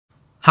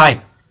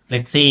Hi,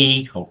 let's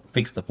see how to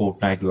fix the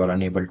Fortnite. You are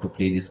unable to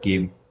play this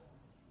game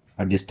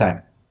at this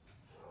time.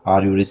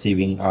 Are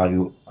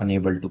you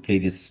unable to play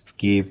this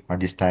game at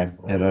this time?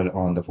 Error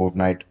on the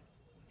Fortnite.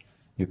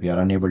 If you are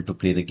unable to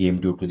play the game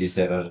due to this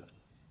error,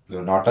 you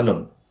are not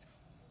alone.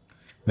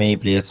 Many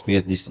players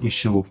face this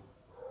issue,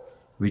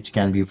 which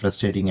can be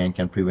frustrating and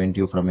can prevent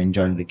you from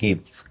enjoying the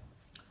game.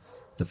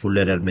 The full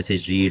error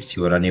message reads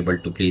you are unable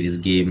to play this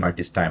game at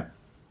this time.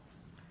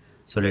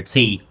 So let's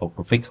see how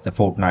to fix the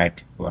Fortnite.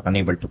 You are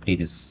unable to play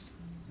this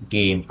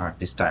game at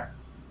this time.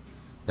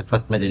 The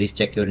first method is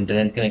check your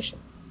internet connection.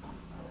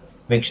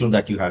 Make sure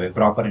that you have a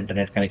proper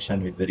internet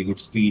connection with very good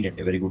speed and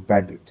a very good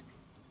bandwidth.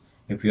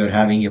 If you are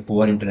having a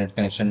poor internet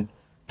connection,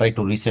 try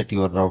to reset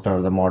your router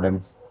or the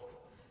modem.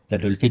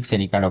 That will fix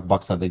any kind of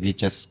bugs or the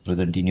glitches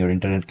present in your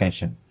internet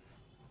connection.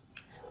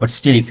 But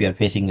still, if you are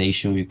facing the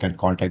issue, you can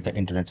contact the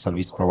internet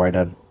service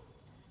provider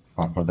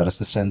for further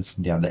assistance.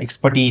 They are the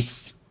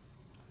expertise.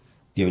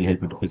 They will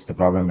help you to fix the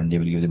problem and they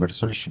will give you a better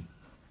solution.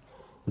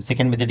 The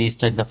second method is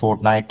check the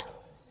Fortnite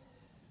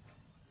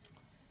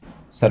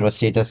server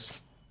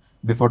status.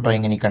 Before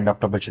trying any kind of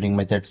troubleshooting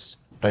methods,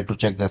 try to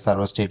check the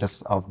server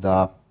status of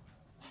the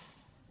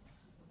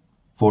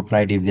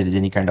Fortnite if there is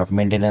any kind of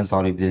maintenance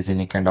or if there is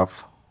any kind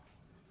of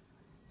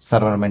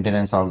server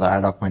maintenance or the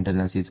ad hoc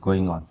maintenance is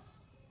going on.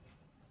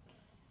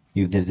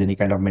 If there is any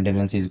kind of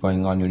maintenance is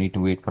going on, you need to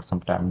wait for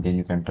some time, then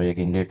you can try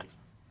again later.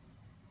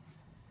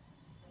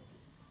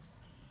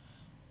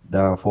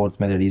 The fourth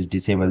method is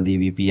disable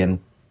the VPN.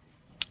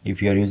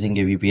 If you are using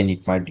a VPN,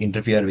 it might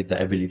interfere with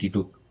the ability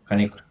to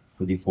connect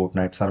to the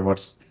Fortnite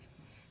servers.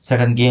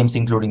 Certain games,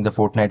 including the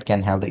Fortnite,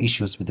 can have the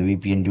issues with the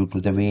VPN due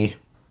to the way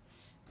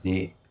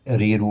they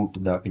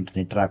reroute the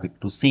internet traffic.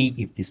 To see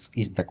if this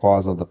is the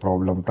cause of the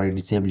problem, try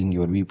disabling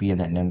your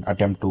VPN and then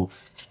attempt to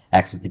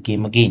access the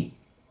game again.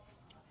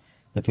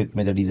 The fifth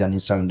method is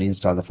uninstall and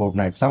reinstall the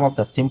Fortnite. Some of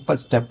the simple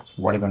steps,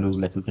 what you can do is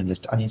like you can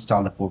just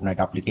uninstall the Fortnite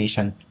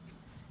application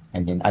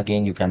and then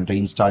again you can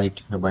reinstall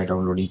it by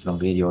downloading from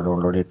where you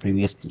downloaded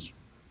previously.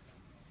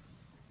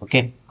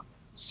 Okay,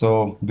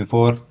 so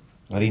before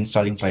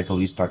reinstalling, try to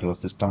restart your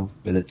system,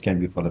 whether it can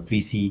be for the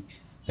PC,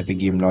 Epic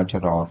Game Launcher,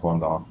 or for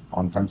the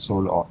on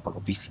console or for the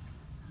PC.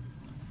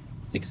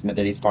 Sixth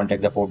method is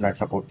contact the Fortnite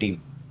support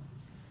team.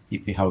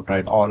 If you have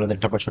tried all of the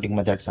troubleshooting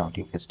methods and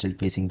if you're still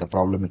facing the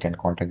problem, you can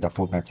contact the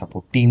Fortnite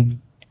support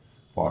team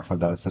for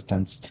further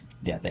assistance.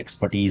 They are the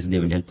expertise, they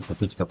will help you to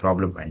fix the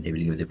problem and they will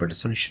give you the better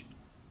solution.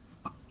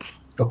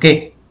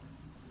 Okay,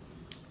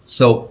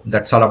 so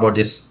that's all about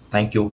this. Thank you.